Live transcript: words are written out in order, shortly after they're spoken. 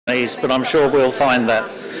companies, but I'm sure we'll find that.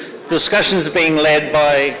 The discussions are being led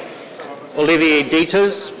by Olivier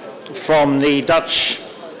Dieters from the Dutch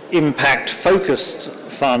Impact Focused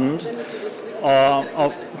Fund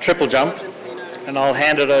of Triple Jump, and I'll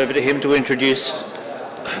hand it over to him to introduce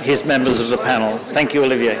his members of the panel. Thank you,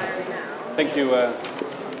 Olivier. Thank you,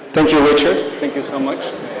 Richard. Thank you so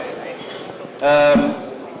much.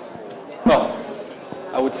 Well,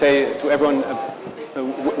 I would say to everyone,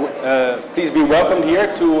 please be welcomed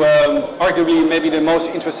here to arguably maybe the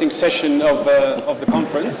most interesting session of the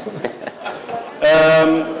conference.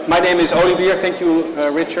 My name is Olivier. Thank you,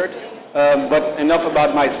 Richard. But enough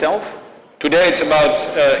about myself. Today it's about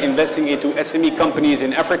investing into SME companies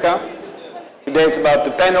in Africa. Today it's about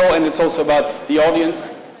the panel, and it's also about the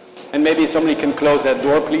audience. And maybe somebody can close that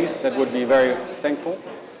door, please. That would be very thankful.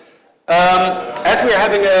 As we're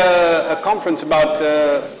having a conference about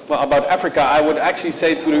Africa, I would actually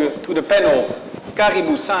say to the panel,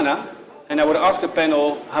 Karibu Sana, and I would ask the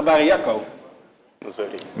panel, Habari Yako?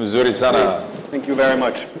 Missouri Sana. Thank you very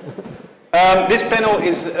much. This panel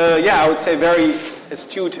is, I would say, very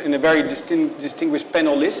astute and a very distinguished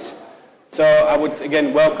panelist. So I would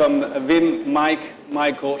again welcome Wim, Mike,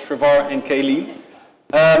 Michael, Shrivor, and Kayleen.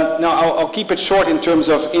 Now I'll keep it short in terms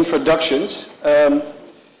of introductions.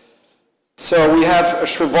 So we have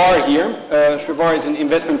Shrivor here. Shrivor is an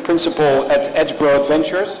investment principal at Edge Growth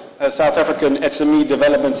Ventures, a South African SME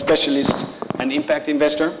development specialist and impact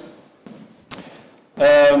investor.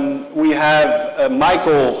 We have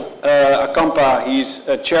Michael Akampa. He's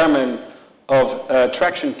chairman of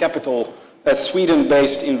Traction Capital, a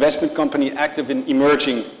Sweden-based investment company active in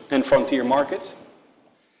emerging and frontier markets.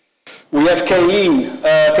 We have Kayleen.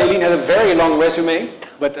 Kayleen has a very long resume,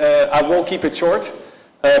 but I won't keep it short.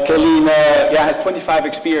 Kayleen has 25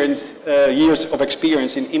 years of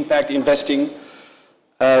experience in impact investing,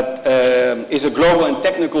 is a global and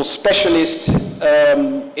technical specialist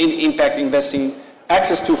in impact investing,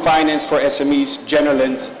 access to finance for SMEs,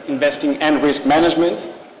 generalist investing, and risk management.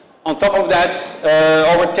 On top of that,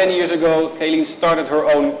 over 10 years ago, Kayleen started her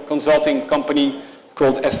own consulting company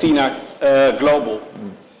called Athena Global.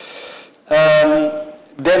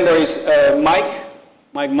 Then there is Mike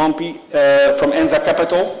Mompi from Enza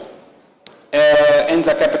Capital.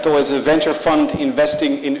 Enza Capital is a venture fund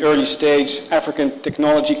investing in early stage African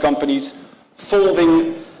technology companies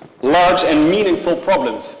solving large and meaningful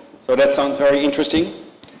problems. So that sounds very interesting.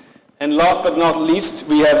 And last but not least,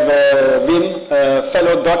 we have Wim,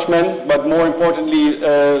 fellow Dutchman, but more importantly,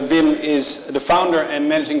 Wim is the founder and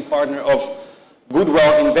managing partner of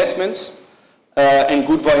Goodwell Investments. And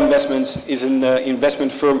Goodwell Investments is an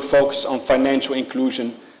investment firm focused on financial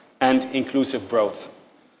inclusion and inclusive growth.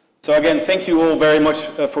 So again, thank you all very much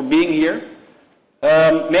for being here.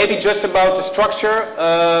 Maybe just about the structure.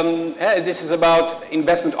 This is about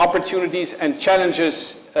investment opportunities and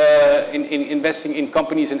challenges in investing in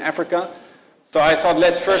companies in Africa. So I thought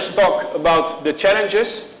let's first talk about the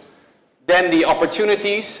challenges, then the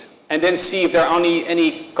opportunities, and then see if there are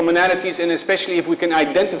any commonalities, and especially if we can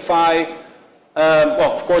identify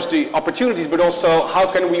well, of course, the opportunities, but also how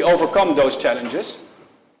can we overcome those challenges.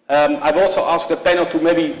 I've also asked the panel to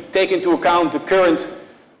maybe take into account the current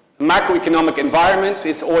macroeconomic environment.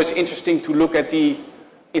 It's always interesting to look at the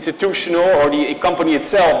institutional or the company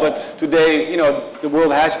itself, but today, you know, the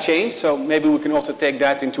world has changed, so maybe we can also take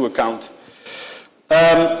that into account.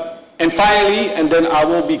 And finally, and then I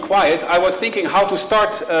will be quiet, I was thinking how to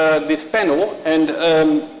start this panel, and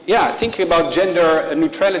thinking about gender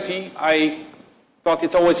neutrality. I thought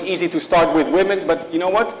it's always easy to start with women, but you know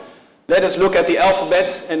what? Let us look at the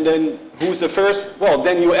alphabet, and then who's the first? Well,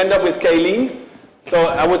 then you end up with Kayleen. So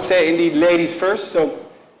I would say indeed ladies first. So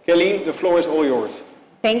Kayleen, the floor is all yours.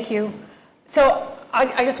 Thank you. So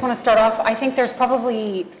I just want to start off. I think there's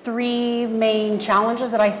probably three main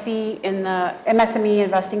challenges that I see in the MSME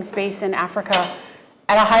investing space in Africa.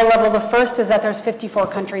 At a high level, the first is that there's 54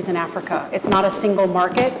 countries in Africa. It's not a single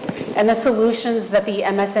market. And the solutions that the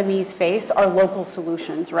MSMEs face are local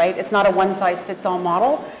solutions, right? It's not a one-size-fits-all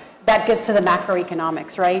model. That gets to the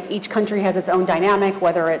macroeconomics, right? Each country has its own dynamic,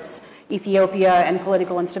 whether it's Ethiopia and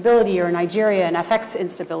political instability or Nigeria and FX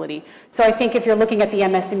instability. So I think if you're looking at the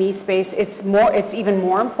MSME space, it's even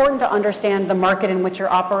more important to understand the market in which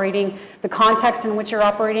you're operating, the context in which you're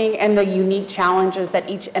operating, and the unique challenges that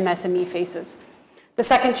each MSME faces. The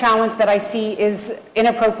second challenge that I see is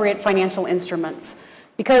inappropriate financial instruments.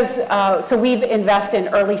 Because, so we've invested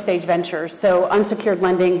in early stage ventures, so unsecured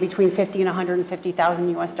lending between 50 and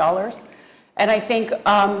 150,000 US dollars. And I think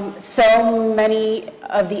so many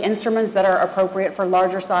of the instruments that are appropriate for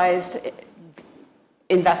larger sized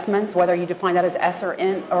investments, whether you define that as S or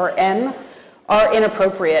N, are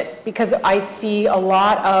inappropriate, because I see a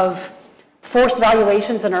lot of forced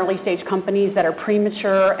valuations in early stage companies that are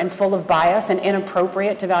premature and full of bias and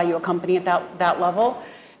inappropriate to value a company at that level.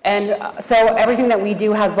 And so everything that we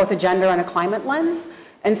do has both a gender and a climate lens.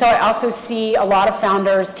 And so I also see a lot of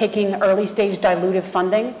founders taking early stage dilutive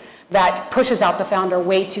funding that pushes out the founder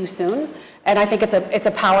way too soon. And I think it's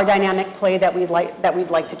a power dynamic play that we'd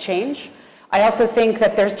like to change. I also think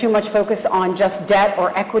that there's too much focus on just debt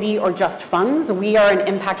or equity or just funds. We are an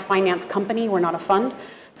impact finance company, we're not a fund.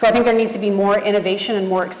 So I think there needs to be more innovation and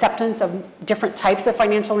more acceptance of different types of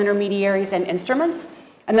financial intermediaries and instruments.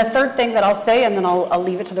 And the third thing that I'll say, and then I'll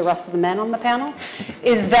leave it to the rest of the men on the panel,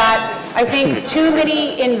 is that I think too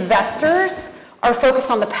many investors are focused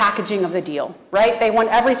on the packaging of the deal, right? They want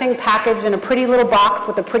everything packaged in a pretty little box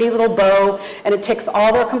with a pretty little bow, and it ticks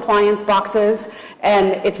all their compliance boxes,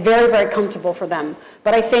 and it's very, very comfortable for them.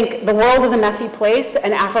 But I think the world is a messy place,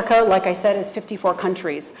 and Africa, like I said, is 54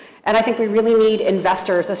 countries. And I think we really need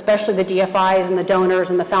investors, especially the DFIs and the donors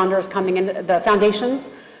and the founders coming in, the foundations,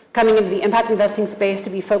 coming into the impact investing space to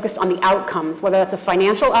be focused on the outcomes, whether that's a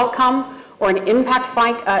financial outcome or an impact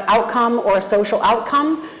outcome or a social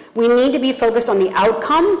outcome. We need to be focused on the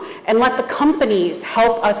outcome and let the companies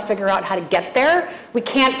help us figure out how to get there. We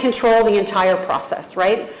can't control the entire process,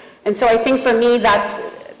 right? And so I think for me, we've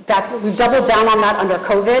doubled down on that under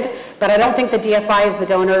COVID, but I don't think the DFIs, the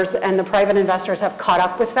donors, and the private investors have caught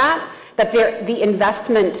up with that, the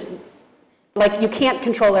investment, like you can't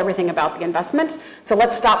control everything about the investment. So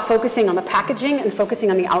let's stop focusing on the packaging and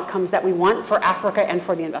focusing on the outcomes that we want for Africa and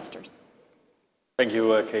for the investors. Thank you,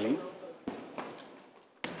 Kayleen.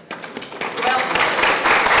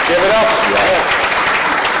 Give it up. Yes.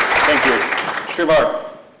 Thank you.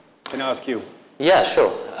 Srivar, can I ask you? Yeah,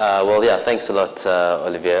 sure. Well, yeah, thanks a lot,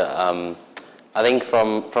 Olivier. I think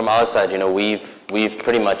from our side, we've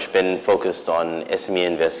pretty much been focused on SME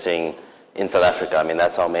investing in South Africa. I mean,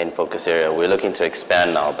 that's our main focus area. We're looking to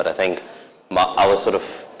expand now, but I think our sort of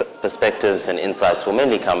perspectives and insights will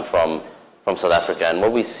mainly come from South Africa. And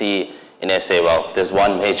what we see in SA, well, there's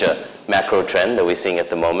one major macro trend that we're seeing at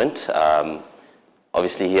the moment.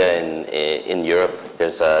 Obviously, here in Europe,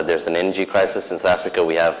 there's an energy crisis. In South Africa,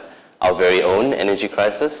 we have our very own energy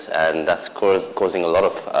crisis, and that's causing a lot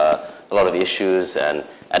of issues and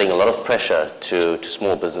adding a lot of pressure to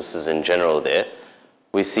small businesses in general there.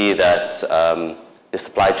 We see that the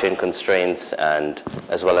supply chain constraints and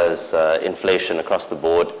as well as inflation across the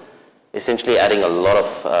board, essentially adding a lot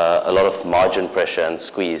of margin pressure and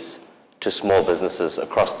squeeze to small businesses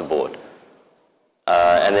across the board.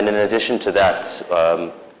 And then in addition to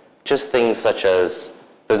that, just things such as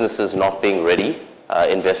businesses not being ready,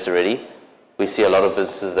 investor ready. We see a lot of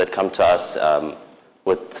businesses that come to us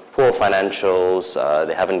with poor financials.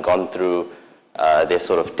 They haven't gone through their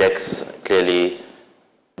sort of decks clearly.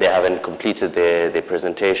 They haven't completed their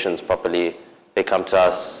presentations properly. They come to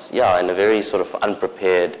us, in a very sort of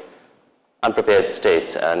unprepared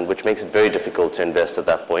state, and which makes it very difficult to invest at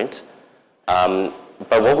that point.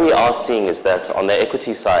 But what we are seeing is that on the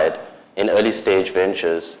equity side, in early stage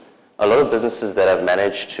ventures, a lot of businesses that have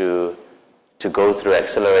managed to go through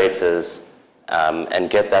accelerators and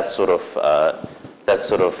get that sort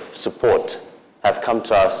of support have come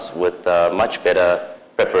to us with much better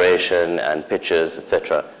preparation and pitches,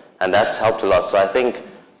 etc. And that's helped a lot. So I think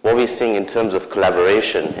what we're seeing in terms of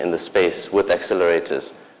collaboration in the space with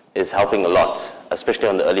accelerators is helping a lot, especially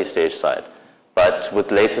on the early stage side. But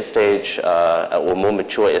with later stage or more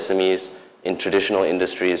mature SMEs in traditional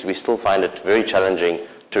industries, we still find it very challenging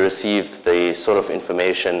to receive the sort of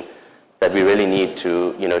information that we really need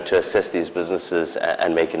to, to assess these businesses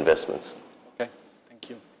and make investments. Okay, thank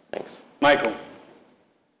you. Thanks. Michael.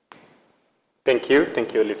 Thank you,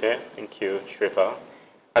 Olivier. Thank you, Srivar.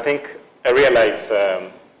 I think I realize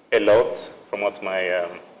a lot from what my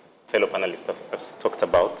fellow panelists have talked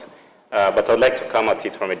about, but I'd like to come at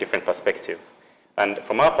it from a different perspective. And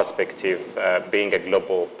from our perspective, being a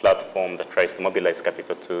global platform that tries to mobilize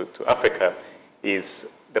capital to Africa, is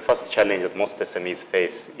the first challenge that most SMEs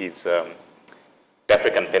face is the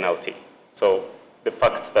African penalty. So the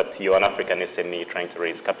fact that you're an African SME trying to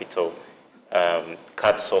raise capital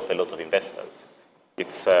cuts off a lot of investors.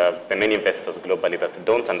 It's the many investors globally that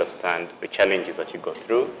don't understand the challenges that you go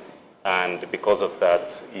through, and because of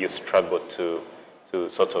that, you struggle to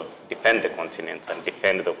sort of defend the continent and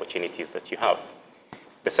defend the opportunities that you have.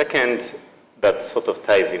 The second that sort of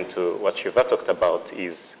ties into what Srivar talked about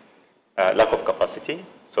is lack of capacity.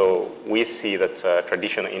 So we see that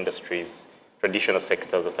traditional industries, traditional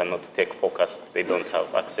sectors that are not tech-focused, they don't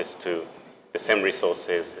have access to the same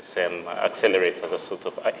resources, the same accelerators that sort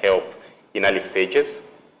of help in early stages.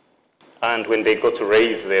 And when they go to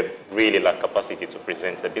raise, they really lack capacity to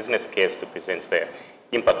present the business case, to present their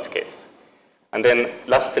impact case. And then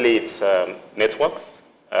lastly, it's networks.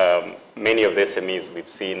 Many of the SMEs we've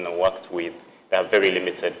seen worked with, they have very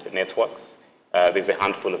limited networks. There's a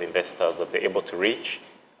handful of investors that they're able to reach,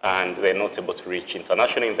 and they're not able to reach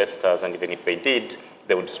international investors, and even if they did,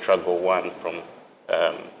 they would struggle, one, from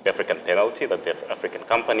the African penalty, that the African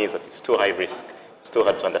companies, that it's too high risk, it's too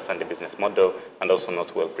hard to understand the business model, and also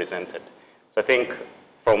not well presented. So I think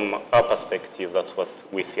from our perspective, that's what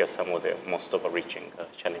we see as some of the most overreaching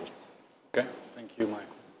challenges. Okay, thank you,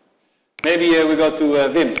 Michael. Maybe we go to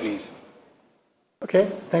Wim, please. Okay,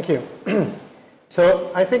 thank you.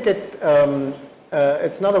 So I think it's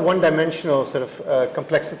not a one-dimensional sort of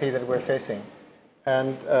complexity that we're facing.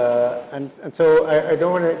 And so I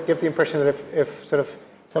don't want to give the impression that if sort of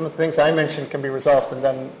some of the things I mentioned can be resolved and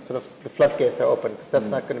then sort of the floodgates are open, because that's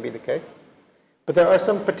not going to be the case. But there are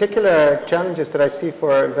some particular challenges that I see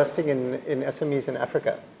for investing in SMEs in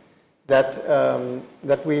Africa that are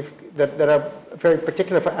very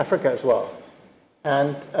particular for Africa as well.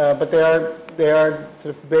 And but they are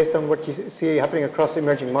sort of based on what you see happening across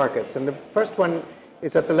emerging markets. And the first one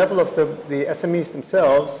is at the level of the SMEs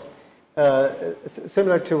themselves.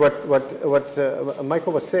 Similar to what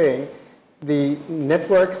Michael was saying, the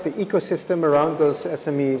networks, the ecosystem around those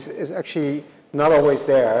SMEs is actually not always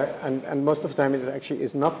there, and most of the time it actually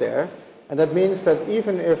is not there. And that means that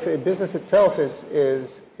even if a business itself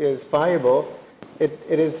is viable, it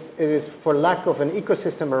is for lack of an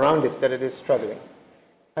ecosystem around it that it is struggling.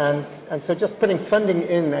 And so just putting funding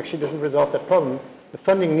in actually doesn't resolve that problem. The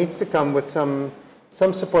funding needs to come with some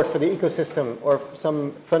support for the ecosystem, or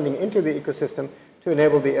some funding into the ecosystem to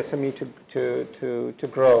enable the SME to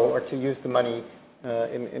grow or to use the money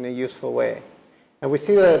in a useful way. And we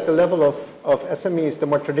see that at the level of SMEs, the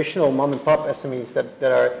more traditional mom-and-pop SMEs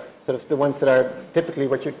that are sort of the ones that are typically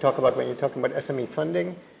what you talk about when you're talking about SME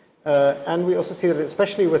funding. And we also see that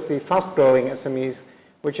especially with the fast-growing SMEs,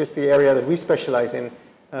 which is the area that we specialize in,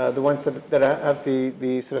 the ones that have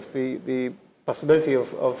the possibility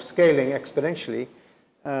of scaling exponentially,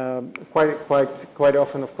 quite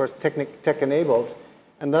often, of course, tech-enabled,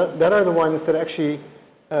 and that are the ones that actually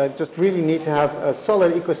just really need to have a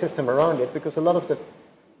solid ecosystem around it, because a lot of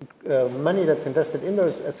the money that's invested in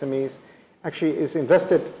those SMEs actually is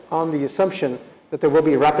invested on the assumption that there will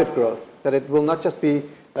be rapid growth, that it will not just be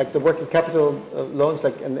like the working capital loans,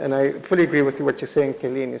 and I fully agree with what you're saying,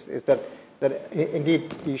 Kayleen, is that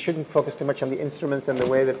indeed you shouldn't focus too much on the instruments and the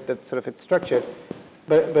way that sort of it's structured,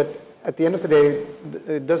 but at the end of the day,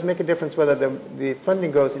 it does make a difference whether the funding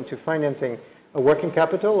goes into financing a working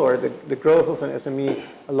capital or the growth of an SME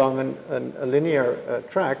along a linear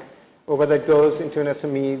track, or whether it goes into an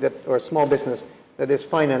SME or a small business that is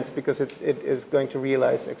financed because it is going to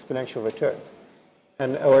realize exponential returns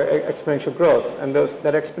or exponential growth. And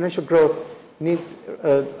that exponential growth needs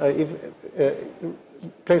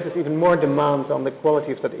places even more demands on the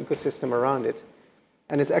quality of that ecosystem around it.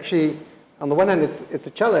 And it's actually, on the one hand, it's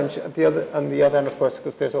a challenge. On the other hand, of course,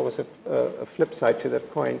 because there's always a flip side to that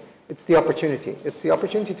coin, it's the opportunity. It's the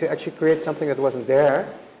opportunity to actually create something that wasn't there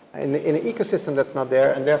in an ecosystem that's not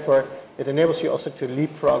there, and therefore it enables you also to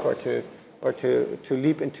leapfrog or to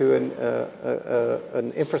leap into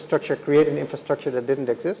an infrastructure, create an infrastructure that didn't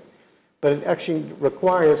exist. But it actually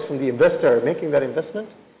requires from the investor making that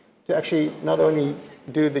investment to actually not only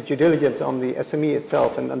do the due diligence on the SME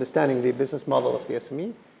itself and understanding the business model of the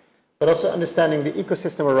SME, but also understanding the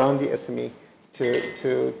ecosystem around the SME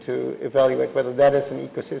to evaluate whether that is an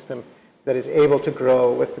ecosystem that is able to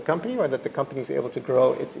grow with the company, or that the company is able to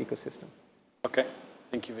grow its ecosystem. Okay,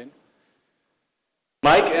 thank you, Vin.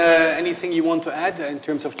 Mike, anything you want to add in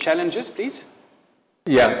terms of challenges, please?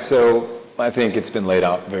 Yeah, so I think it's been laid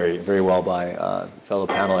out very, very well by fellow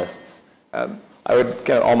panelists. I would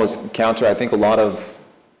kind of almost counter, I think a lot of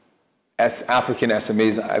African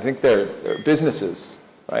SMEs, I think they're businesses,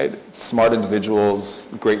 right? Smart individuals,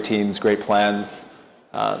 great teams, great plans.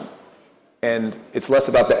 And it's less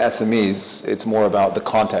about the SMEs, it's more about the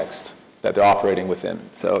context that they're operating within.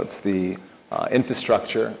 So it's the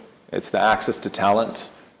infrastructure, it's the access to talent.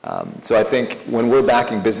 So I think when we're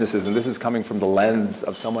backing businesses, and this is coming from the lens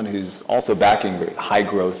of someone who's also backing very high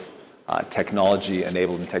growth,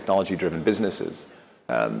 technology-enabled and technology-driven businesses,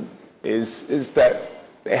 is that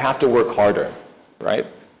they have to work harder, right?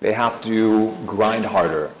 They have to grind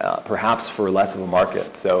harder, perhaps for less of a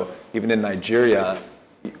market. So even in Nigeria,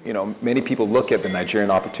 you know, many people look at the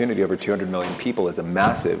Nigerian opportunity, over 200 million people, as a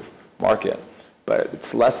massive market, but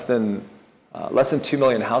it's less than 2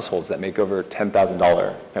 million households that make over $10,000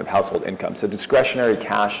 kind of household income. So discretionary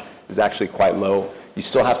cash is actually quite low. you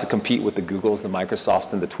still have to compete with the Googles, the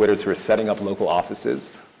Microsofts, and the Twitters who are setting up local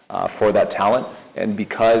offices for that talent. And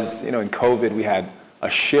because, in COVID, we had a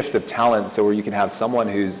shift of talent, so where you can have someone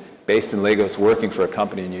who's based in Lagos working for a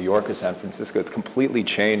company in New York or San Francisco, it's completely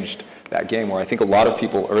changed that game, where I think a lot of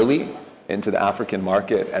people early into the African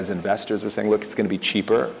market as investors were saying, look, it's going to be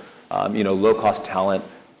cheaper, low-cost talent,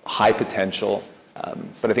 high potential.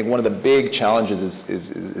 But I think one of the big challenges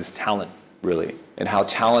is talent, really, and how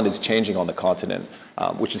talent is changing on the continent,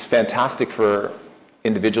 which is fantastic for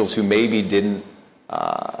individuals who maybe who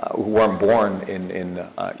weren't born in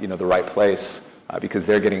the right place, because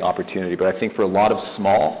they're getting opportunity. But I think for a lot of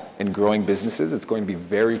small and growing businesses, it's going to be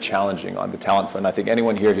very challenging on the talent front. I think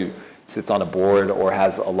anyone here who sits on a board or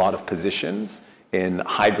has a lot of positions in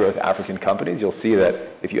high-growth African companies, you'll see that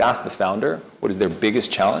if you ask the founder, what is their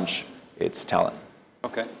biggest challenge? It's talent.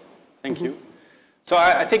 Okay, thank you. So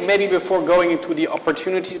I think maybe before going into the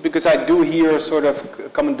opportunities, because I do hear sort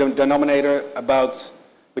of common denominator about,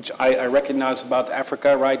 which I recognize about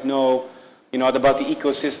Africa, right? No, about the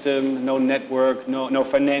ecosystem, no network, no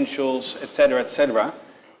financials, et cetera,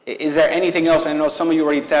 Is there anything else? I know some of you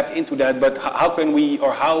already tapped into that, but how can we,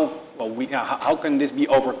 or how can this be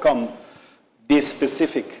overcome, this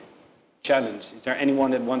specific challenge? Is there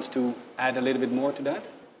anyone that wants to add a little bit more to that?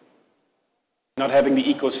 Not having the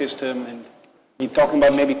ecosystem and talking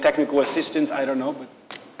about maybe technical assistance, I don't know. But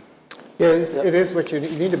yeah, it is what you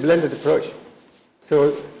need a blended approach.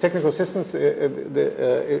 So technical assistance,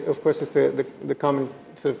 of course, is the common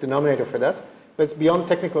sort of denominator for that. But it's beyond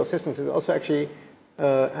technical assistance. It's also actually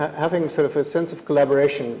having sort of a sense of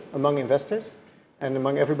collaboration among investors and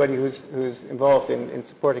among everybody who's involved in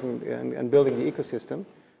supporting and building the ecosystem,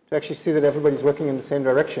 to actually see that everybody's working in the same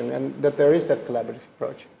direction and that there is that collaborative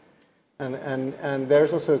approach. And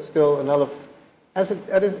there's also still a lot of,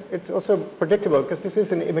 it's also predictable because this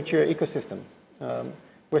is an immature ecosystem.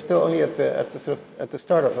 We're still only at the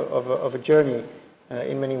start of a journey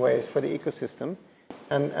in many ways for the ecosystem.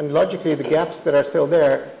 And logically, the gaps that are still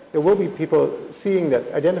there will be people seeing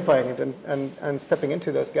that, identifying it, and stepping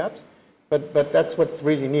into those gaps. But that's what's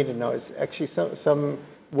really needed now, is actually some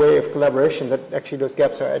way of collaboration that actually those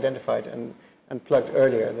gaps are identified and plugged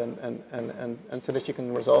earlier and so that you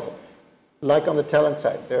can resolve it. Like on the talent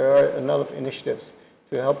side, there are a lot of initiatives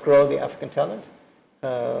to help grow the African talent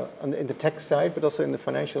in the tech side, but also in the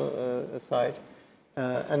financial side.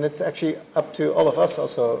 And it's actually up to all of us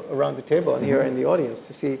also around the table and here in the audience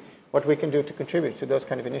to see what we can do to contribute to those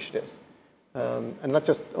kind of initiatives. And not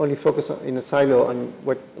just only focus in a silo on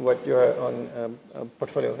what your own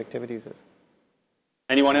portfolio of activities is.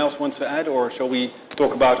 Anyone else wants to add, or shall we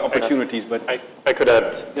talk about opportunities? But I could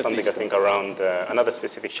add something, I think, around another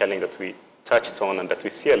specific challenge that we touched on and that we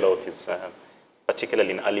see a lot is particularly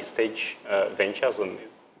in early stage ventures on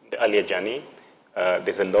the earlier journey.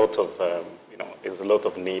 There's a lot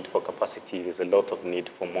of need for capacity. There's a lot of need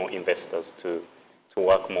for more investors to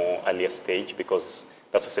work more earlier stage, because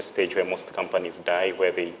that's also a stage where most companies die,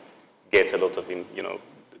 where they get a lot of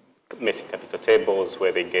messy capital tables,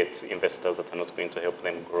 where they get investors that are not going to help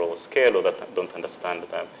them grow or scale, or that don't understand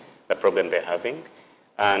the problem they're having.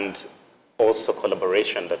 And also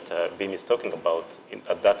collaboration that Wim is talking about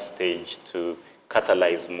at that stage to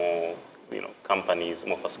catalyze more companies,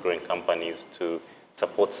 more fast-growing companies, to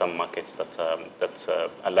support some markets that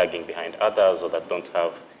are lagging behind others, or that don't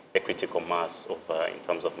have a critical mass in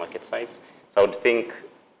terms of market size. So I would think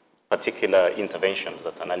particular interventions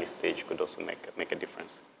at an early stage could also make a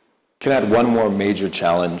difference. Can I add one more major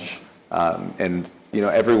challenge?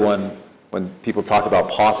 Everyone, when people talk about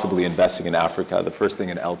possibly investing in Africa, the first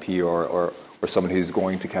thing an LP or someone who's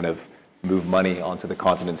going to kind of move money onto the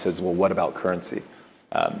continent says, well, what about currency?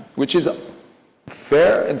 Which is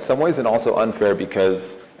fair in some ways and also unfair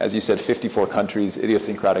because, as you said, 54 countries,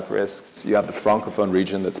 idiosyncratic risks. You have the Francophone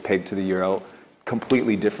region that's pegged to the euro,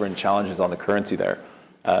 completely different challenges on the currency there.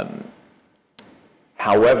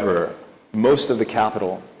 However, most of the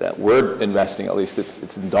capital that we're investing, at least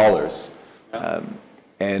it's in dollars.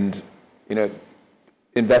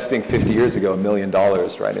 Investing 50 years ago, $1 million,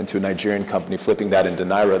 right, into a Nigerian company, flipping that into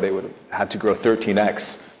Naira, they would have had to grow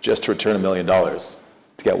 13x just to return $1 million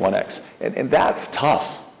to get 1x. And that's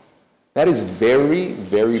tough. That is very,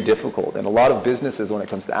 very difficult. And a lot of businesses, when it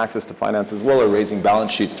comes to access to finance as well, are raising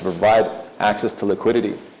balance sheets to provide access to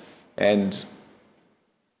liquidity. And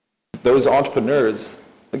those entrepreneurs,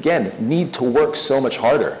 again, need to work so much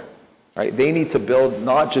harder, right? They need to build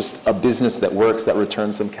not just a business that works, that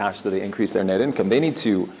returns some cash so they increase their net income. They need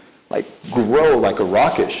to grow like a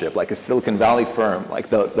rocket ship, like a Silicon Valley firm, like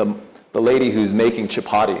the lady who's making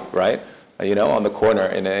chapati, right? On the corner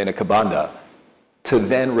in a Kabanda. to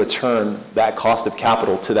then return that cost of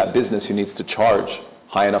capital to that business who needs to charge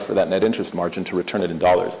high enough for that net interest margin to return it in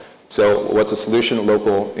dollars. So what's a solution?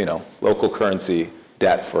 Local currency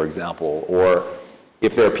debt, for example, or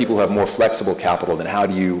if there are people who have more flexible capital, then how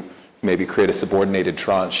do you maybe create a subordinated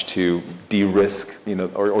tranche to de-risk,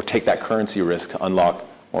 or take that currency risk to unlock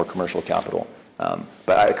more commercial capital?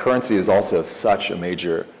 But currency is also such a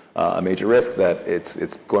major risk that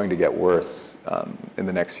it's going to get worse in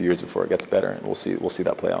the next few years before it gets better, and we'll see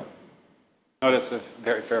that play out. No, that's a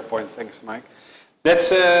very fair point. Thanks, Mike. Let's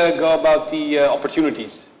go about the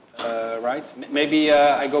opportunities, right? Maybe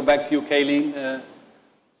I go back to you, Kayleen.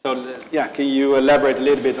 Can you elaborate a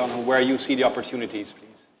little bit on where you see the opportunities, please?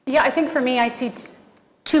 Yeah, I think for me, I see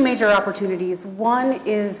two major opportunities. One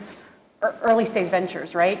is early stage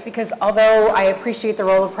ventures, right? Because although I appreciate the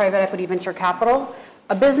role of private equity venture capital,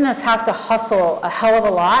 a business has to hustle a hell of a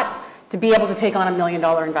lot to be able to take on $1 million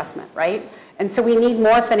investment, right? And so we need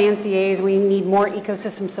more financiers, we need more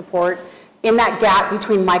ecosystem support in that gap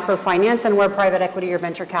between microfinance and where private equity or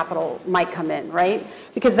venture capital might come in, right?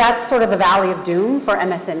 Because that's sort of the valley of doom for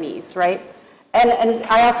MSMEs, right? And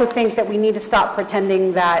I also think that we need to stop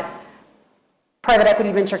pretending that private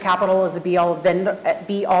equity venture capital is the be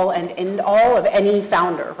all and end all of any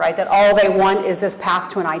founder, right? That all they want is this path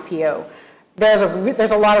to an IPO.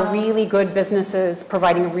 There's a lot of really good businesses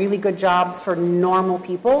providing really good jobs for normal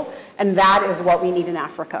people, and that is what we need in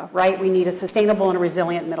Africa, right? We need a sustainable and a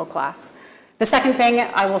resilient middle class. The second thing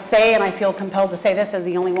I will say, and I feel compelled to say this as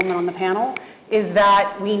the only woman on the panel, is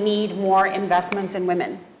that we need more investments in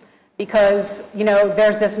women. Because,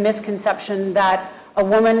 there's this misconception that a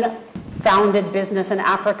woman-founded business in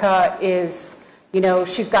Africa is,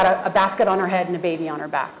 she's got a basket on her head and a baby on her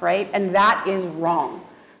back, right? And that is wrong.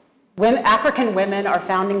 African women are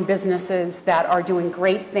founding businesses that are doing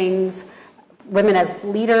great things, women as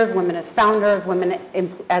leaders, women as founders, women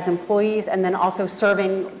as employees, and then also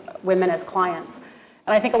serving women as clients.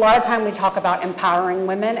 And I think a lot of time we talk about empowering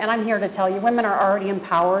women, and I'm here to tell you, women are already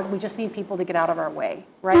empowered. We just need people to get out of our way,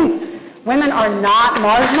 right? Women are not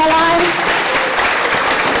marginalized.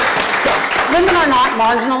 Women are not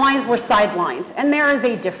marginalized, we're sidelined. And there is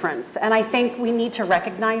a difference. And I think we need to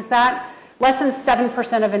recognize that. Less than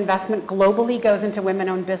 7% of investment globally goes into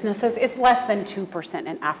women-owned businesses. It's less than 2%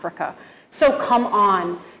 in Africa. So come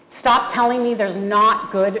on, stop telling me there's not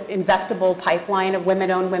good investable pipeline of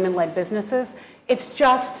women-owned, women-led businesses. It's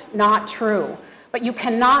just not true. But you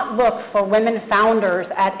cannot look for women founders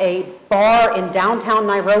at a bar in downtown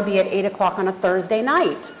Nairobi at 8 o'clock on a Thursday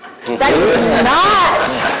night. That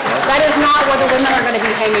is not where the women are going to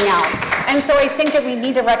be hanging out. And so I think that we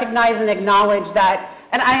need to recognize and acknowledge that.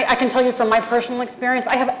 And I can tell you from my personal experience,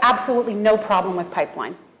 I have absolutely no problem with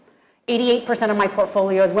pipeline. 88% of my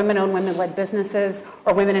portfolio is women-owned, women-led businesses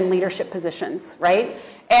or women in leadership positions, right?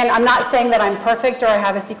 And I'm not saying that I'm perfect or I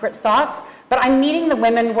have a secret sauce, but I'm meeting the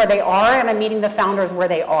women where they are and I'm meeting the founders where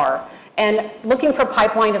they are. And looking for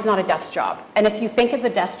pipeline is not a desk job. And if you think it's a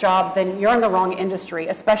desk job, then you're in the wrong industry,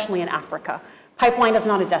 especially in Africa. Pipeline is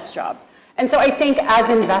not a desk job. And so I think as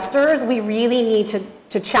investors, we really need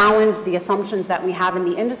to challenge the assumptions that we have in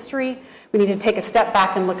the industry. We need to take a step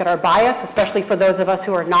back and look at our bias, especially for those of us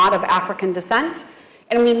who are not of African descent.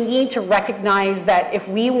 And we need to recognize that if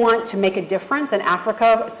we want to make a difference in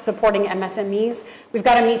Africa supporting MSMEs, we've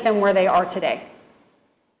got to meet them where they are today.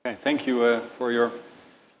 Okay, thank you for your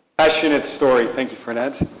passionate story. Thank you for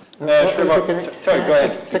that. Sorry, go ahead.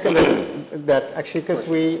 Second that, actually, because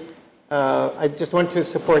I just want to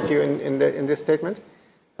support you in this statement.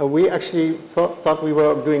 We actually thought we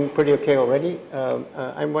were doing pretty okay already.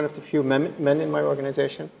 I'm one of the few men in my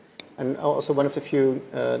organization, and also one of the few,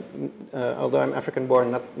 although I'm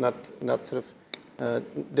African-born, not sort of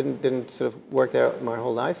didn't sort of work there my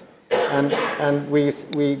whole life. And we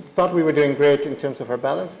thought we were doing great in terms of our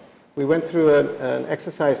balance. We went through an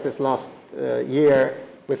exercise this last year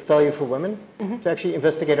with Value for Women to actually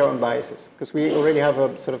investigate our own biases, because we already have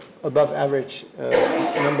a sort of above average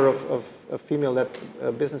number of female-led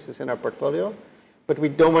businesses in our portfolio, but we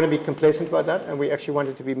don't want to be complacent about that, and we actually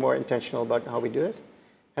wanted to be more intentional about how we do it.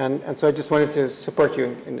 And so I just wanted to support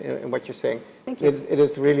you in what you're saying. Thank you. It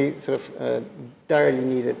is really sort of direly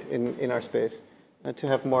needed in our space to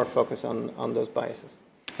have more focus on those biases.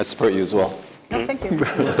 I support you as well. Oh, thank you.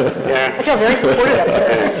 Yeah. I feel very supported up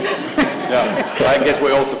there. Yeah, I guess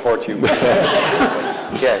we all support you. No,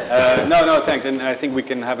 thanks. And I think we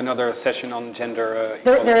can have another session on gender.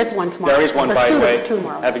 There is one tomorrow. There is one, by the way. Two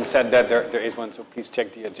tomorrow. Having said that, there is one, so please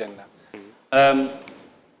check the agenda.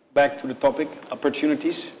 back to the topic,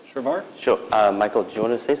 opportunities. Srivar? Sure. Michael, do you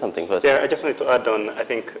want to say something first? Yeah, I just wanted to add on, I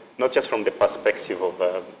think, not just from the perspective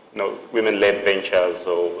of women-led ventures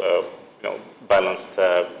or balanced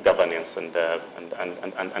governance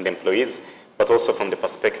and employees, but also from the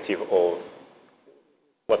perspective of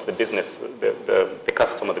what the business, the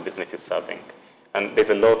customer the business is serving. And there's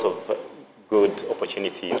a lot of good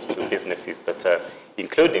opportunities to businesses that are,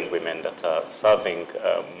 including women, that are serving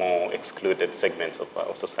more excluded segments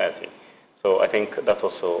of society. So I think that's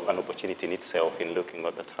also an opportunity in itself in looking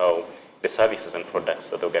at how the services and products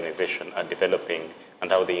that the organization are developing and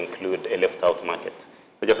how they include a left-out market.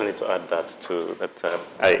 So I just wanted to add that to that.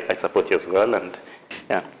 I support you as well, and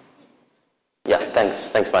yeah. Yeah,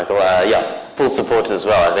 thanks, Michael. Yeah, full support as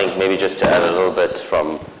well. I think maybe just to add a little bit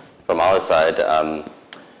from our side,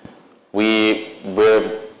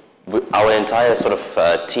 our entire sort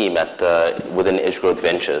of team within Edge Growth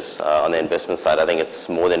Ventures on the investment side, I think it's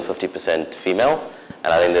more than 50% female,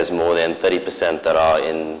 and I think there's more than 30% that are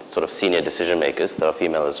in sort of senior decision makers that are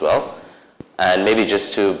female as well. And maybe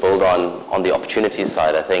just to build on the opportunity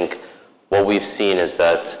side, I think what we've seen is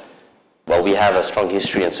that, well, we have a strong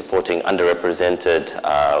history in supporting underrepresented,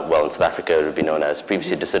 in South Africa it would be known as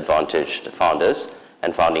previously disadvantaged founders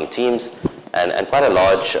and founding teams, and quite a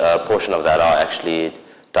large portion of that are actually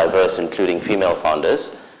diverse, including female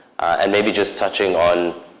founders. And maybe just touching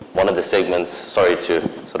on one of the segments, sorry to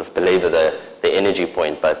sort of belabor the energy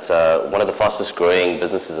point, but one of the fastest growing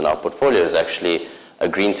businesses in our portfolio is actually a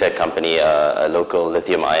green tech company, a local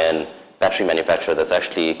lithium-ion battery manufacturer that's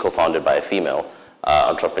actually co-founded by a female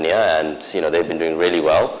entrepreneur, and they've been doing really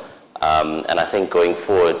well. And I think going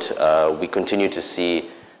forward, we continue to see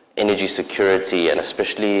energy security, and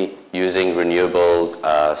especially using renewable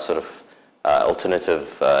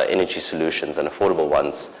alternative energy solutions and affordable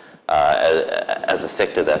ones as a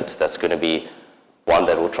sector that's going to be one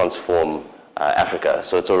that will transform Africa.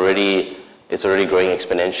 So it's already growing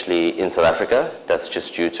exponentially in South Africa. That's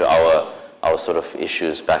just due to our sort of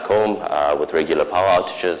issues back home with regular power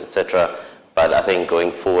outages, etc. But I think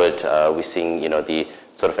going forward, we're seeing the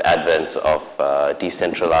sort of advent of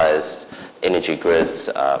decentralized energy grids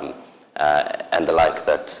and the like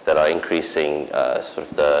that are increasing sort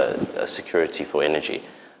of the security for energy.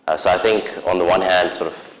 So I think on the one hand,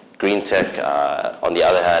 sort of green tech, on the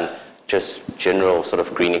other hand, just general sort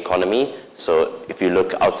of green economy. So if you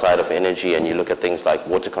look outside of energy and you look at things like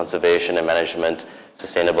water conservation and management,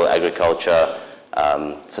 sustainable agriculture,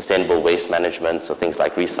 sustainable waste management, so things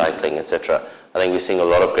like recycling, etc. I think we're seeing a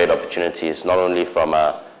lot of great opportunities, not only from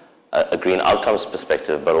a green outcomes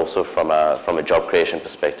perspective, but also from a job creation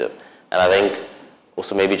perspective. And I think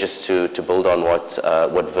also maybe just to build on what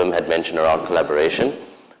Wim had mentioned around collaboration,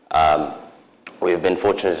 we've been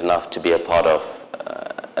fortunate enough to be a part of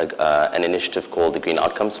an initiative called the Green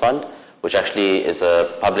Outcomes Fund, which actually is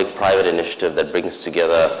a public-private initiative that brings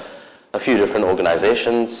together a few different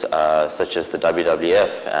organizations, such as the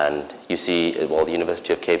WWF and the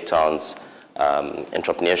University of Cape Town's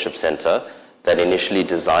Entrepreneurship Center, that initially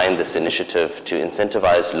designed this initiative to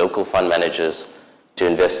incentivize local fund managers to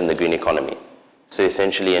invest in the green economy. So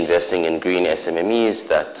essentially investing in green SMMEs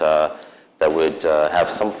that would have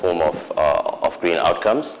some form of green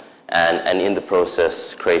outcomes, and in the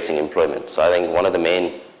process creating employment. So I think one of the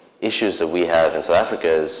main issues that we have in South Africa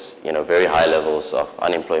is very high levels of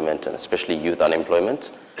unemployment, and especially youth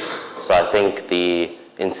unemployment. So I think the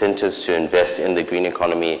incentives to invest in the green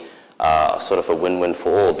economy are sort of a win-win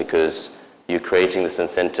for all, because you're creating this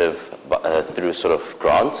incentive through sort of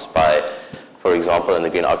grants by, for example, in the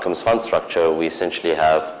Green Outcomes Fund structure, we essentially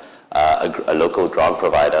have a local grant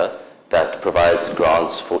provider that provides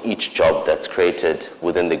grants for each job that's created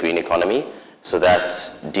within the green economy. So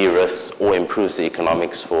that de-risks or improves the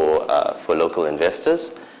economics for local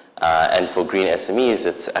investors. And for green SMEs,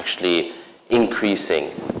 it's actually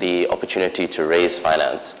increasing the opportunity to raise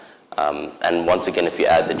finance. And once again, if you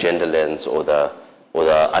add the gender lens or the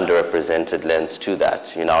underrepresented lens to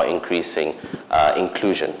that, you're now increasing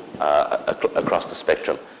inclusion across the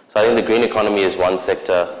spectrum. So I think the green economy is one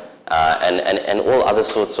sector, and all other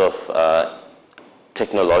sorts of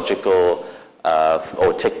technological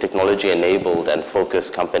or technology-enabled and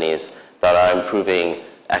focused companies that are improving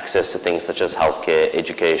access to things such as healthcare,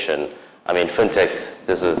 education. I mean, fintech,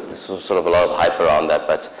 there's sort of a lot of hype around that,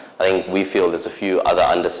 but I think we feel there's a few other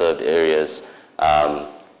underserved areas,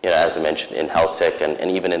 as I mentioned, in health tech and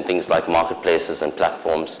even in things like marketplaces and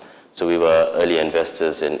platforms. So we were early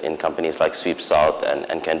investors in companies like Sweep South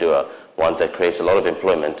and Kandua, ones that create a lot of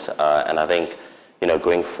employment. And I think,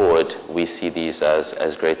 going forward, we see these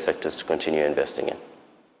as great sectors to continue investing in.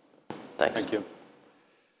 Thanks. Thank you.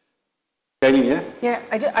 Kaylin, yeah? Yeah,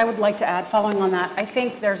 I would like to add, following on that, I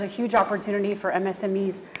think there's a huge opportunity for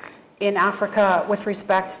MSMEs in Africa with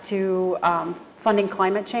respect to funding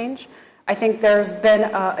climate change. I think there's been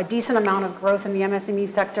a decent amount of growth in the MSME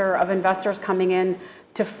sector of investors coming in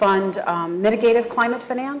to fund mitigative climate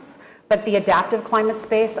finance, but the adaptive climate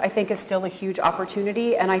space, I think, is still a huge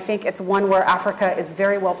opportunity, and I think it's one where Africa is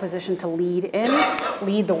very well positioned to lead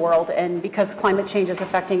the world, and because climate change is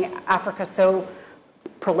affecting Africa so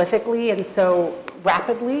prolifically and so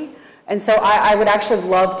rapidly, and so I would actually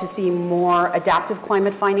love to see more adaptive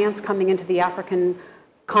climate finance coming into the African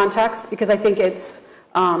context, because I think it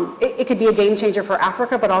could be a game changer for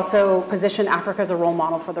Africa, but also position Africa as a role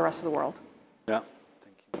model for the rest of the world. Yeah,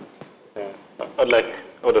 thank you. Yeah, I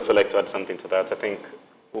would also like to add something to that. I think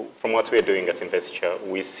from what we're doing at Investure,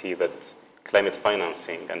 we see that climate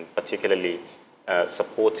financing, and particularly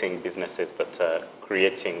supporting businesses that are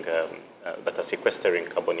creating, that are sequestering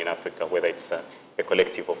carbon in Africa, whether it's a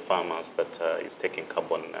collective of farmers that is taking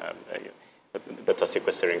carbon, that are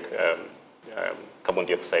sequestering carbon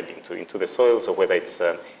dioxide into the soils, or whether it's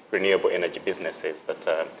renewable energy businesses that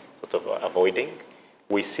are sort of avoiding.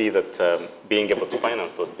 We see that being able to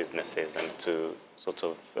finance those businesses and to sort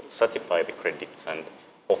of certify the credits and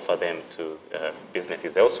offer them to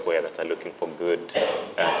businesses elsewhere that are looking for good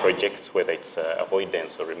projects, whether it's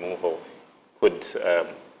avoidance or removal, could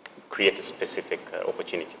create a specific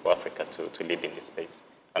opportunity for Africa to lead in this space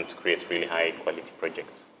and to create really high quality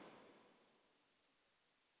projects.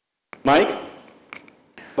 Mike?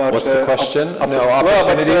 What's the question?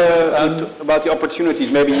 About the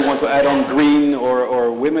opportunities. Maybe you want to add on green or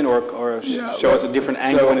women or show us a different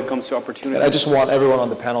angle when it comes to opportunities. I just want everyone on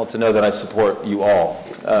the panel to know that I support you all.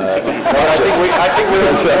 I think we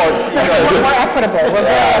all support each other. We're more equitable.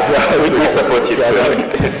 We support you too.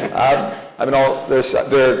 I mean,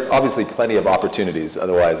 there are obviously plenty of opportunities.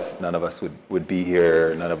 Otherwise, none of us would be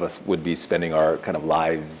here. None of us would be spending our kind of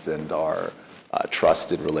lives and our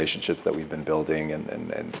trusted relationships that we've been building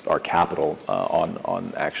and our capital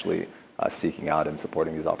on actually seeking out and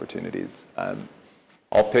supporting these opportunities.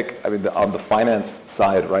 I'll pick, I mean, on the finance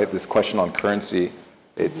side, right, this question on currency,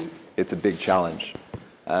 it's a big challenge.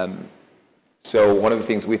 So one of the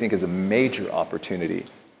things we think is a major opportunity,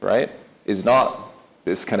 right, is not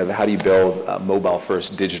this kind of how do you build a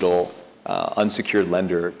mobile-first digital unsecured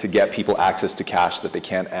lender to get people access to cash that they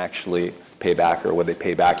can't actually pay back, or when they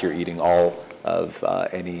pay back, you're eating all of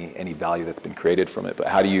any value that's been created from it. But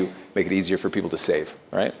how do you make it easier for people to save,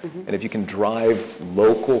 right? Mm-hmm. And if you can drive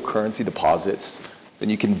local currency deposits, then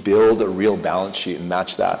you can build a real balance sheet and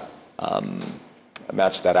match that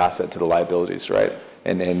asset to the liabilities, right?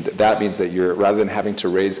 And that means that you're, rather than having to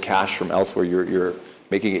raise cash from elsewhere, you're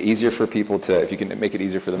making it easier for people to, if you can make it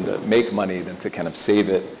easier for them to make money than to kind of save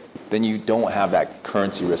it, then you don't have that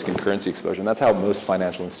currency risk and currency exposure. And that's how most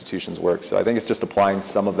financial institutions work. So I think it's just applying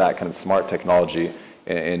some of that kind of smart technology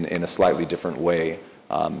in a slightly different way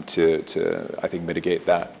to I think, mitigate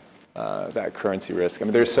that currency risk. I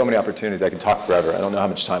mean, there's so many opportunities. I can talk forever. I don't know how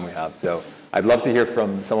much time we have. So I'd love to hear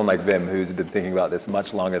from someone like Wim, who's been thinking about this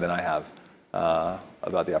much longer than I have,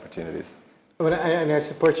 about the opportunities. Well, and I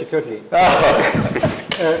support you totally.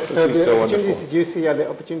 So the opportunities that you see are the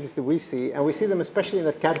opportunities that we see, and we see them especially in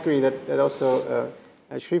that category that also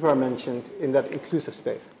Shrivara mentioned, in that inclusive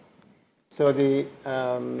space. So the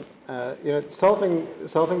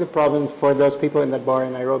solving the problem for those people in that bar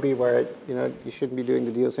in Nairobi where you shouldn't be doing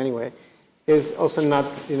the deals anyway, is also not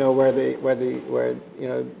where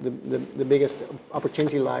the biggest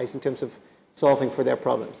opportunity lies in terms of solving for their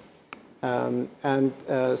problems.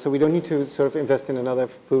 So we don't need to sort of invest in another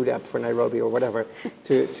food app for Nairobi or whatever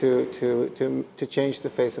to change the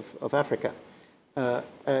face of Africa.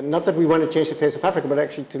 Not that we want to change the face of Africa, but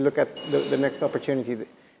actually to look at the next opportunity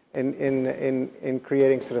in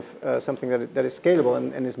creating sort of something that is scalable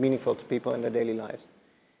and is meaningful to people in their daily lives.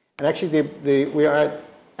 And actually, we are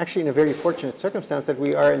actually in a very fortunate circumstance that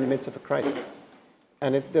we are in the midst of a crisis.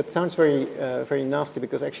 And that sounds very, very nasty,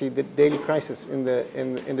 because actually the daily crisis in the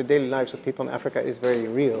daily lives of people in Africa is very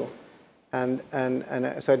real, and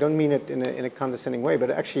so I don't mean it in a condescending way, but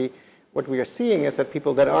actually what we are seeing is that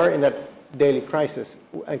people that are in that daily crisis,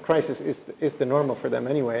 and crisis is the normal for them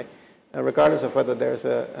anyway, regardless of whether there's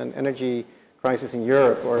an energy crisis in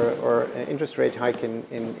Europe or an interest rate hike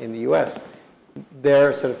in the US,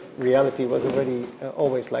 their sort of reality was already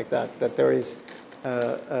always like that. That there is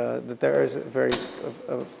a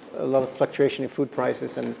lot of fluctuation in food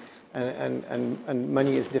prices, and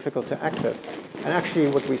money is difficult to access. And actually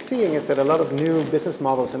what we're seeing is that a lot of new business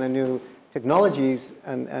models and new technologies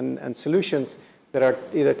and solutions that are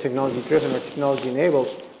either technology driven or technology enabled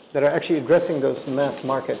that are actually addressing those mass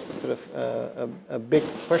market sort of big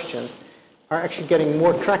questions are actually getting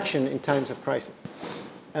more traction in times of crisis.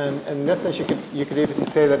 And in that sense, you could even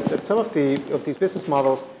say that some of these business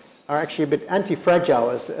models are actually a bit anti-fragile,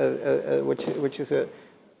 which is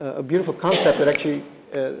a beautiful concept that actually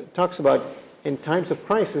talks about in times of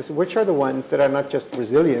crisis, which are the ones that are not just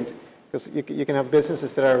resilient, because you can have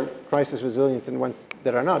businesses that are crisis resilient and ones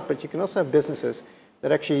that are not, but you can also have businesses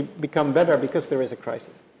that actually become better because there is a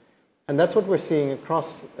crisis. And that's what we're seeing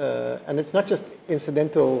across, and it's not just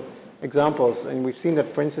incidental examples, and we've seen that,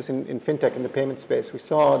 for instance, in fintech, in the payment space, we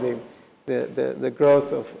saw the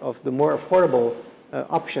growth of the more affordable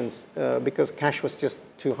options because cash was just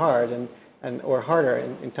too hard or harder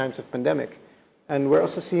in times of pandemic. And we're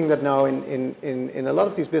also seeing that now in a lot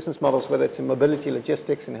of these business models, whether it's in mobility,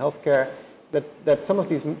 logistics, and healthcare, that some of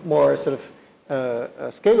these more sort of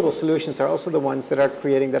scalable solutions are also the ones that are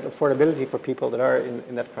creating that affordability for people that are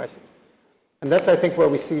in that crisis. And that's, I think, where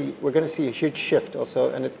we're going to see a huge shift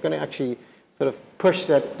also, and it's going to actually sort of push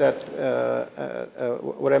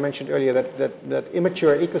what I mentioned earlier, that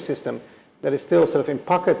immature ecosystem that is still sort of in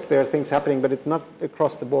pockets. There are things happening, but it's not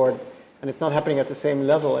across the board, and it's not happening at the same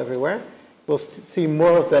level everywhere. We'll see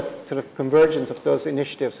more of that sort of convergence of those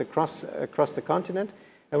initiatives across the continent,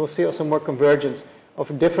 and we'll see also more convergence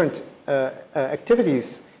of different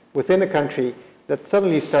activities within a country that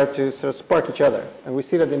suddenly start to sort of spark each other. And we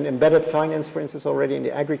see that in embedded finance, for instance, already in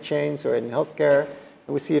the agri-chains or in healthcare.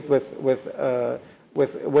 And we see it with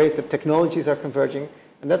ways that technologies are converging.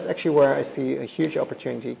 And that's actually where I see a huge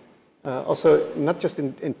opportunity. Also, not just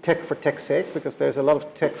in tech for tech's sake, because there's a lot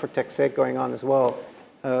of tech for tech's sake going on as well,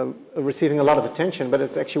 receiving a lot of attention, but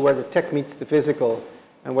it's actually where the tech meets the physical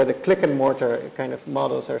and where the click and mortar kind of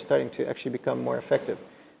models are starting to actually become more effective.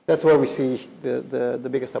 That's where we see the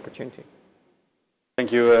biggest opportunity.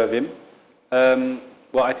 Thank you, Wim.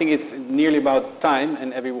 Well, I think it's nearly about time,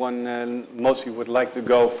 and everyone mostly would like to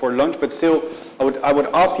go for lunch. But still, I would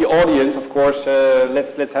ask the audience, of course,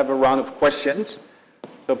 let's have a round of questions.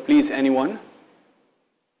 So please, anyone.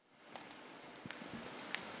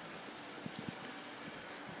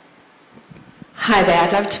 Hi there.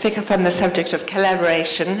 I'd love to pick up on the subject of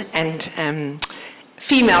collaboration and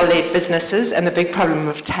female-led businesses and the big problem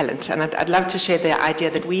of talent. And I'd love to share the idea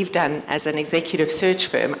that we've done as an executive search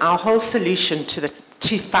firm. Our whole solution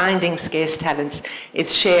to finding scarce talent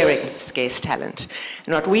is sharing scarce talent.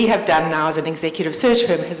 And what we have done now as an executive search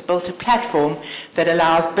firm has built a platform that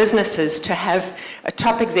allows businesses to have a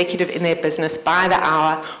top executive in their business by the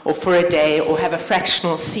hour or for a day, or have a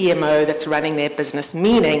fractional CMO that's running their business,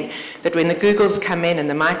 meaning that when the Googles come in and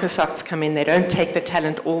the Microsofts come in, they don't take the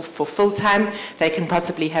talent all for full time. They can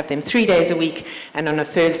possibly have them 3 days a week, and on a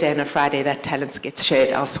Thursday and a Friday that talent gets shared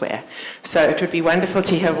elsewhere. So it would be wonderful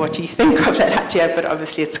to hear what you think of that idea, but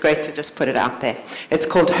obviously it's great to just put it out there. It's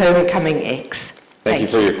called Homecoming X. Thank you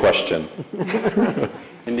for your question.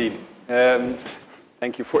 Indeed.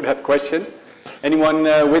 Thank you for that question. Anyone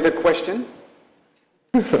with a question?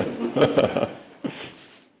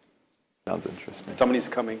 Sounds interesting. Somebody's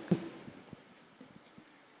coming.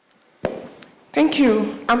 Thank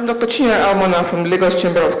you. I'm Dr. Chinyere Almona from Lagos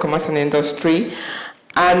Chamber of Commerce and Industry.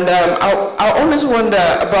 And I always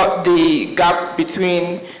wonder about the gap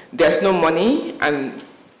between there's no money and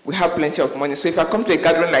we have plenty of money. So if I come to a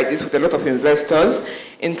gathering like this with a lot of investors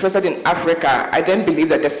interested in Africa, I then believe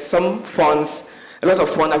that there's some funds, a lot of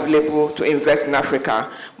funds available to invest in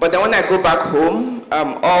Africa. But then when I go back home,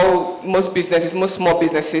 most small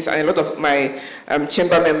businesses and a lot of my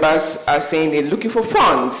chamber members are saying they're looking for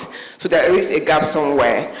funds. So there is a gap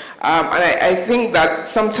somewhere. And I think that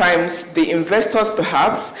sometimes the investors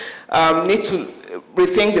perhaps need to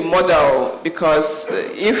rethink the model, because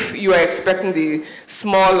if you are expecting the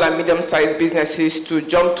small and medium-sized businesses to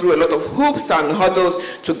jump through a lot of hoops and hurdles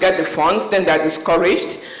to get the funds, then they're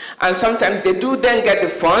discouraged. And sometimes they do then get the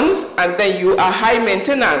funds, and then you are high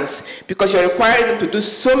maintenance because you're requiring them to do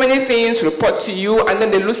so many things, report to you, and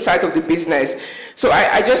then they lose sight of the business. So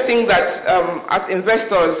I just think that as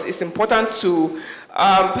investors, it's important to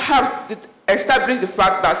perhaps establish the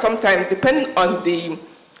fact that sometimes, depending on the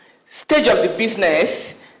stage of the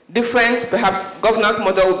business, different perhaps governance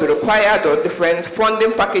model will be required, or different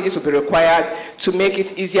funding packages will be required to make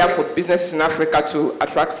it easier for businesses in Africa to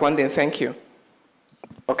attract funding. Thank you.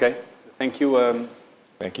 Okay, thank you.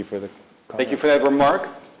 Thank you for the comment. Thank you for that remark.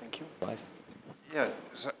 Thank you. Nice. Yeah.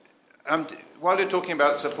 So, while you're talking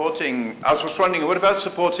about supporting, I was just wondering, what about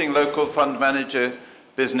supporting local fund manager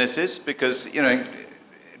businesses? Because, you know,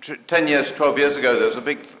 10 years, 12 years ago, there was a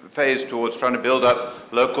big phase towards trying to build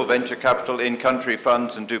up local venture capital in-country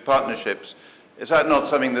funds and do partnerships. Is that not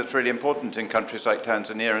something that's really important in countries like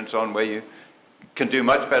Tanzania and so on, where you can do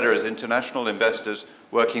much better as international investors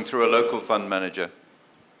working through a local fund manager?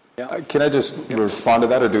 Can I just respond to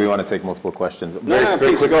that, or do we want to take multiple questions?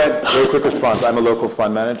 Please, go ahead. Very quick response. I'm a local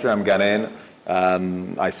fund manager. I'm Ghanaian.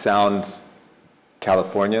 I sound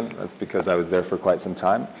Californian. That's because I was there for quite some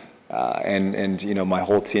time. And you know, my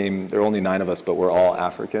whole team, there are only 9 of us, but we're all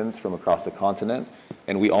Africans from across the continent.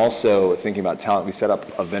 And we also, thinking about talent, we set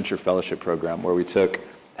up a venture fellowship program where we took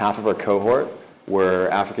half of our cohort were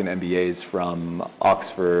African MBAs from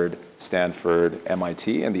Oxford, Stanford,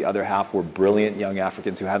 MIT, and the other half were brilliant young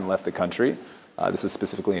Africans who hadn't left the country. This was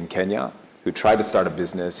specifically in Kenya, who tried to start a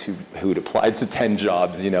business, who'd applied to 10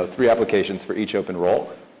 jobs, you know, 3 applications for each open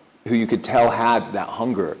role, who you could tell had that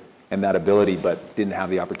hunger and that ability, but didn't have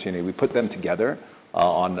the opportunity. We put them together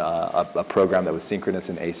on a program that was synchronous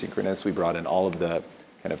and asynchronous. We brought in all of the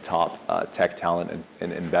kind of top tech talent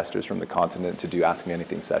and investors from the continent to do Ask Me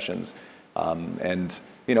Anything sessions. And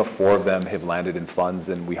you know, 4 of them have landed in funds,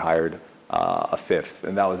 and we hired a 5th,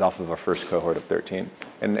 and that was off of our first cohort of 13.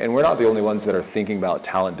 And we're not the only ones that are thinking about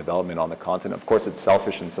talent development on the continent. Of course, it's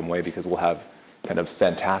selfish in some way because we'll have kind of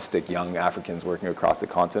fantastic young Africans working across the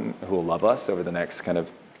continent who will love us over the next kind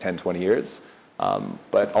of 10, 20 years.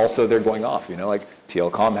 But also they're going off, you know, like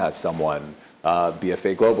TLCom has someone,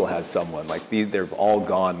 BFA Global has someone, like they've all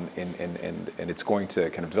gone and it's going to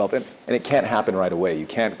kind of develop. And it can't happen right away. You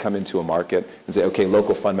can't come into a market and say, okay,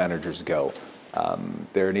 local fund managers go.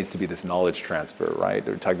 There needs to be this knowledge transfer, right?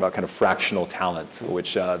 They're talking about kind of fractional talent,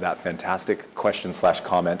 which that fantastic question /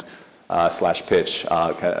 comment / pitch,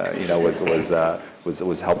 you know,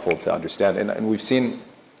 was helpful to understand. And we've seen,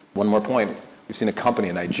 one more point, we've seen a company,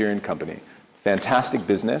 a Nigerian company, fantastic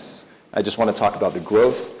business. I just want to talk about the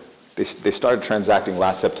growth. They started transacting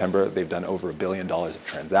last September. They've done over $1 billion of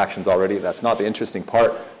transactions already. That's not the interesting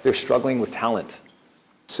part. They're struggling with talent.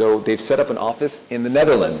 So they've set up an office in the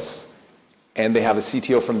Netherlands, and they have a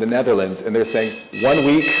CTO from the Netherlands, and they're saying, 1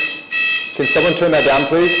 week, can someone turn that down,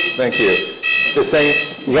 please? Thank you. They're saying,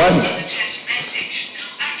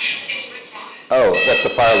 oh, that's the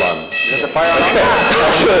fire alarm. Is that the fire alarm?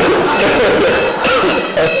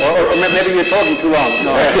 Or maybe you're talking too long.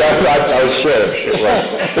 No. I was sure it was.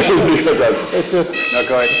 It was because It's just... No,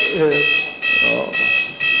 go ahead.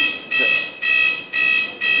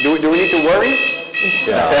 Do we need to worry?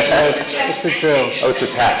 Yeah. It's a drill. Oh, it's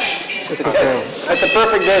attached. It's a test. That's a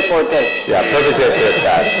perfect day for a test. Yeah, perfect day for a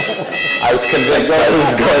test. I was convinced that it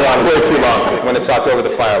was going on way too long. I'm going to talk over the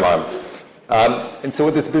fire alarm. And so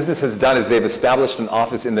what this business has done is they've established an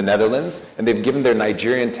office in the Netherlands, and they've given their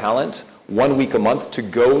Nigerian talent 1 week a month to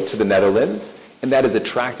go to the Netherlands, and that is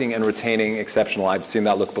attracting and retaining exceptional. I've seen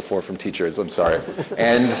that look before from teachers, I'm sorry.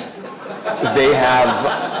 And they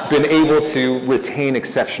have been able to retain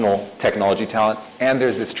exceptional technology talent, and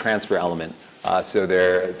there's this transfer element. So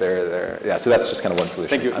yeah, so that's just kind of one solution.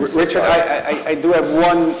 Thank you. Richard, I do have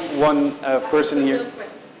one person here.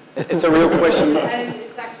 It's a real question. And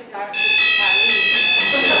it's actually directed to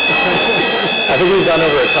I think we've gone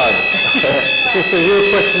over our time. It's just a real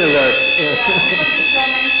question alert. you're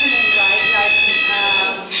mentioning, right, like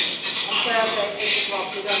on Thursday, 8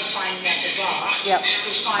 o'clock, we don't find me at the bar. Yep.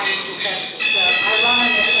 We find investors. So I run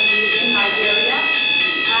an SME in Nigeria.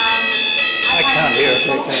 I can't hear.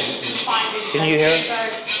 Can you hear it? So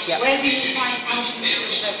where do you find companies to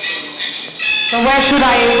invest in? So where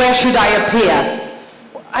should I appear?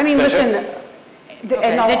 I mean, listen,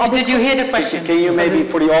 Did you hear the question? Can you maybe,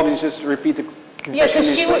 for the audience, just repeat the question? Yeah, so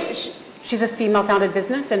she's a female-founded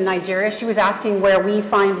business in Nigeria. She was asking where we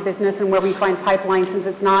find business and where we find pipeline, since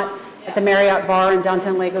it's not at the Marriott bar in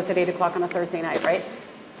downtown Lagos at 8 o'clock on a Thursday night, right?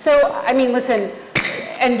 So, I mean, listen,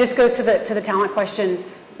 and this goes to the talent question.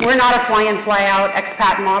 We're not a fly-in, fly-out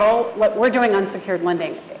expat model. We're doing unsecured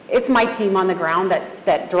lending. It's my team on the ground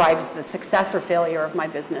that drives the success or failure of my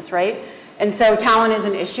business, right? And so talent is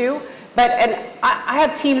an issue. And I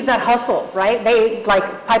have teams that hustle, right?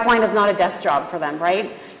 Pipeline is not a desk job for them,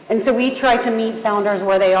 right? And so we try to meet founders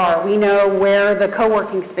where they are. We know where the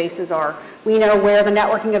co-working spaces are. We know where the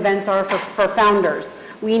networking events are for founders.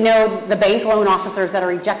 We know the bank loan officers that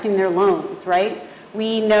are ejecting their loans, right?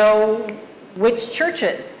 We know which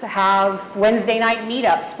churches have Wednesday night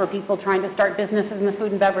meetups for people trying to start businesses in the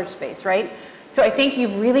food and beverage space, right? So I think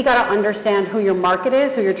you've really got to understand who your market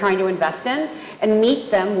is, who you're trying to invest in, and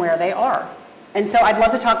meet them where they are. And so I'd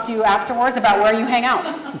love to talk to you afterwards about where you hang out.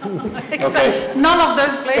 Okay. None of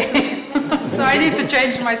those places. So I need to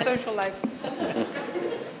change my social life.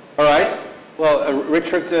 All right. Well,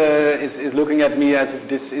 Richard is looking at me as if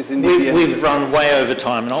this is indeed the end. We've run way over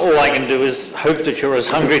time, and all I can do is hope that you're as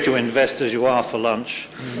hungry to invest as you are for lunch.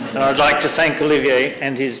 And I'd like to thank Olivier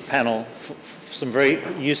and his panel for some very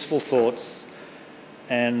useful thoughts.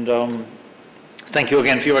 And thank you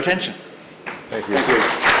again for your attention. Thank you.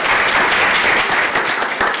 Thank you.